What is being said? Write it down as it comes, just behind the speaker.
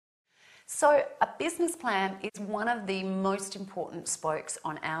So a business plan is one of the most important spokes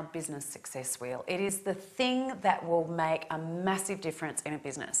on our business success wheel. It is the thing that will make a massive difference in a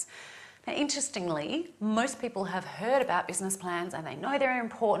business. Now, interestingly, most people have heard about business plans and they know they're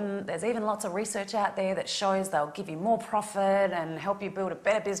important. There's even lots of research out there that shows they'll give you more profit and help you build a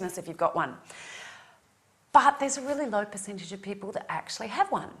better business if you've got one. But there's a really low percentage of people that actually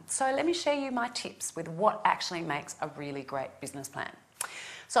have one. So let me share you my tips with what actually makes a really great business plan.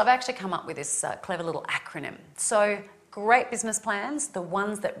 So I've actually come up with this clever little acronym. So great business plans, the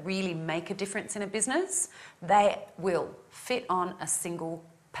ones that really make a difference in a business, they will fit on a single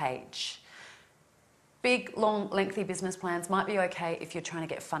page. Big, long, lengthy business plans might be okay if you're trying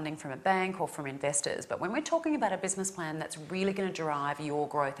to get funding from a bank or from investors. But when we're talking about a business plan that's really going to drive your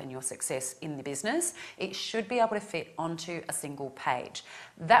growth and your success in the business, it should be able to fit onto a single page.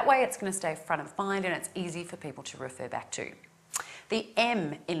 That way it's going to stay front of mind and it's easy for people to refer back to. The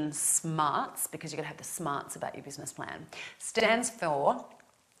M in SMARTS, because you've got to have the smarts about your business plan, stands for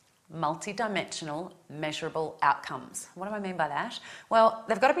multi-dimensional measurable outcomes. What do I mean by that? Well,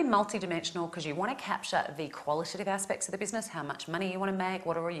 they've got to be multi-dimensional because you want to capture the qualitative aspects of the business, how much money you want to make,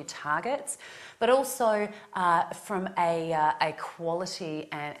 what are all your targets, but also from a quality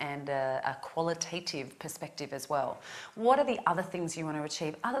and a qualitative perspective as well. What are the other things you want to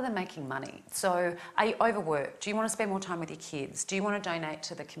achieve other than making money? So are you overworked? Do you want to spend more time with your kids? Do you want to donate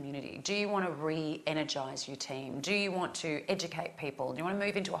to the community? Do you want to re-energize your team? Do you want to educate people? Do you want to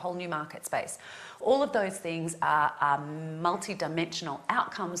move into a whole new market space? All of those things are multi-dimensional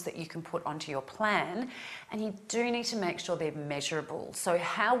outcomes that you can put onto your plan, and you do need to make sure they're measurable. So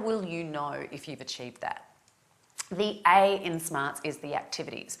how will you know if you've achieved that? The A in SMARTS is the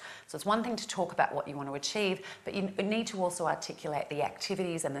activities. So it's one thing to talk about what you want to achieve, but you need to also articulate the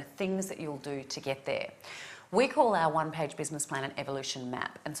activities and the things that you'll do to get there. We call our one-page business plan an evolution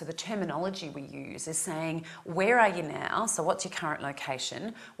map. And so the terminology we use is saying, where are you now? So what's your current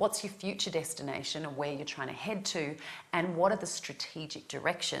location? What's your future destination or where you're trying to head to? And what are the strategic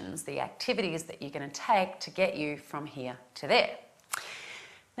directions, the activities that you're going to take to get you from here to there?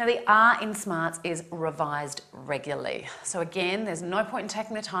 Now, the R in SMARTS is revised regularly. So again, there's no point in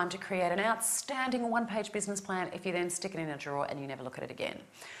taking the time to create an outstanding one-page business plan if you then stick it in a drawer and you never look at it again.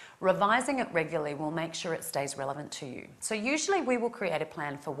 Revising it regularly will make sure it stays relevant to you. So usually we will create a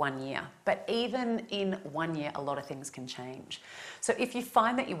plan for 1 year, but even in 1 year, a lot of things can change. So if you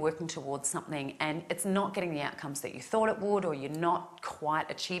find that you're working towards something and it's not getting the outcomes that you thought it would, or you're not quite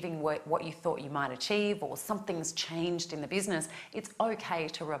achieving what you thought you might achieve, or something's changed in the business, it's okay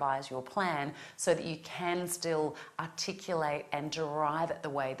to revise your plan so that you can still articulate and drive it the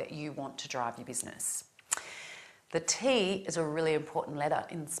way that you want to drive your business. The T is a really important letter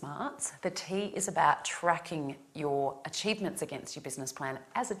in SMARTS. The T is about tracking your achievements against your business plan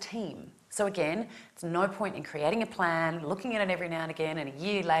as a team. So again, it's no point in creating a plan, looking at it every now and again, and a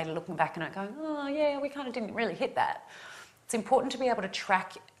year later looking back on it going, oh yeah, we kind of didn't really hit that. It's important to be able to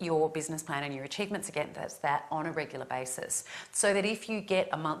track your business plan and your achievements against that on a regular basis, so that if you get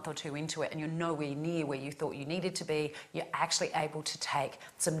a month or two into it and you're nowhere near where you thought you needed to be, you're actually able to take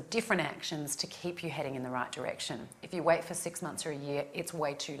some different actions to keep you heading in the right direction. If you wait for 6 months or a year, it's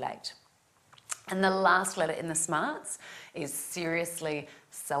way too late. And the last letter in the SMARTS is seriously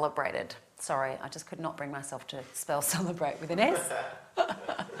celebrated. Sorry, I just could not bring myself to spell celebrate with an S.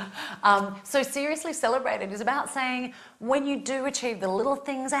 So seriously celebrated is about saying when you do achieve the little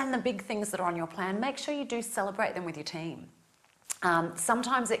things and the big things that are on your plan, make sure you do celebrate them with your team.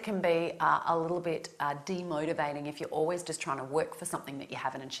 Sometimes it can be a little bit demotivating if you're always just trying to work for something that you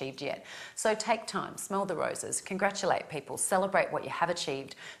haven't achieved yet. So take time, smell the roses, congratulate people, celebrate what you have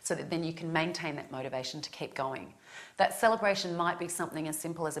achieved so that then you can maintain that motivation to keep going. That celebration might be something as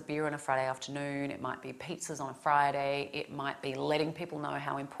simple as a beer on a Friday afternoon, it might be pizzas on a Friday, it might be letting people know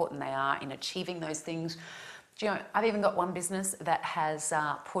how important they are in achieving those things. Do you know, I've even got one business that has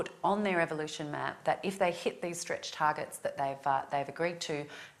put on their evolution map that if they hit these stretch targets that they've agreed to,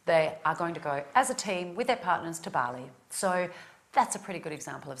 they are going to go as a team with their partners to Bali. So that's a pretty good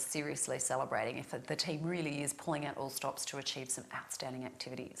example of seriously celebrating if the team really is pulling out all stops to achieve some outstanding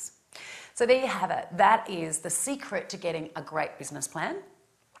activities. So there you have it. That is the secret to getting a great business plan.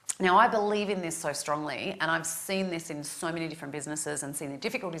 Now, I believe in this so strongly, and I've seen this in so many different businesses and seen the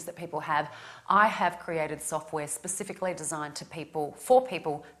difficulties that people have. I have created software specifically designed for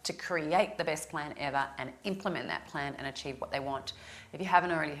people to create the best plan ever and implement that plan and achieve what they want. If you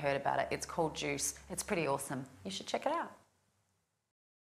haven't already heard about it, it's called Juice. It's pretty awesome. You should check it out.